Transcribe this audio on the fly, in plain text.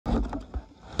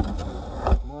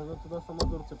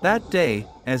That day,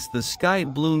 as the sky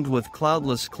bloomed with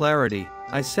cloudless clarity,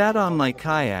 I sat on my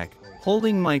kayak,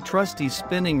 holding my trusty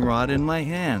spinning rod in my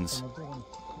hands.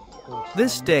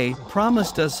 This day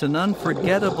promised us an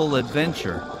unforgettable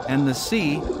adventure, and the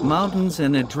sea, mountains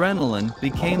and adrenaline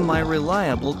became my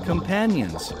reliable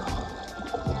companions.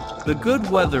 The good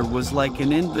weather was like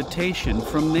an invitation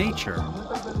from nature.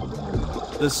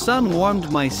 The sun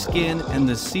warmed my skin and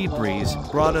the sea breeze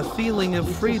brought a feeling of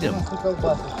freedom.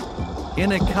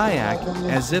 In a kayak,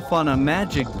 as if on a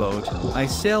magic boat, I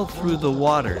sailed through the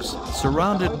waters,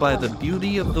 surrounded by the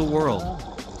beauty of the world.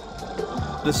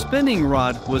 The spinning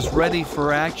rod was ready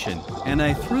for action, and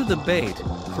I threw the bait,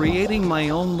 creating my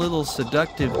own little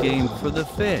seductive game for the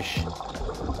fish.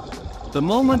 The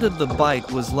moment of the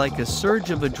bite was like a surge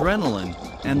of adrenaline,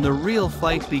 and the real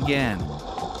fight began.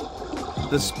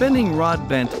 The spinning rod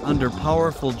bent under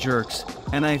powerful jerks,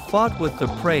 and I fought with the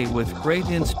prey with great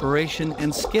inspiration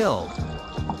and skill.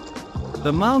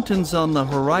 The mountains on the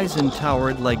horizon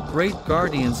towered like great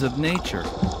guardians of nature,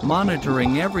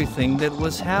 monitoring everything that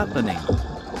was happening.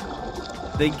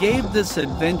 They gave this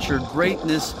adventure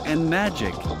greatness and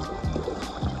magic.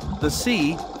 The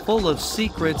sea, full of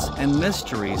secrets and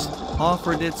mysteries,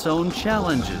 offered its own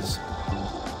challenges.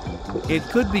 It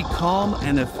could be calm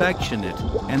and affectionate,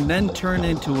 and then turn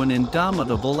into an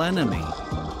indomitable enemy.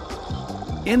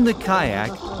 In the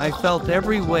kayak, I felt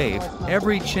every wave,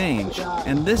 every change,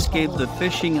 and this gave the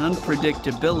fishing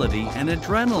unpredictability and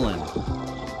adrenaline.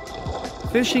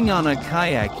 Fishing on a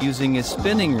kayak using a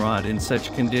spinning rod in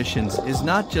such conditions is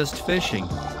not just fishing,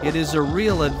 it is a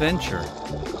real adventure.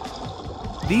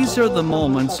 These are the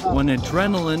moments when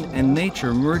adrenaline and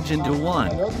nature merge into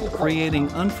one, creating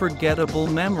unforgettable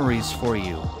memories for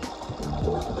you.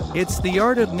 It's the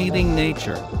art of meeting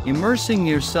nature, immersing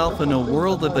yourself in a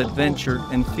world of adventure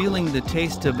and feeling the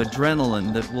taste of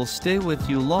adrenaline that will stay with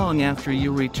you long after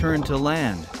you return to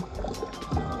land.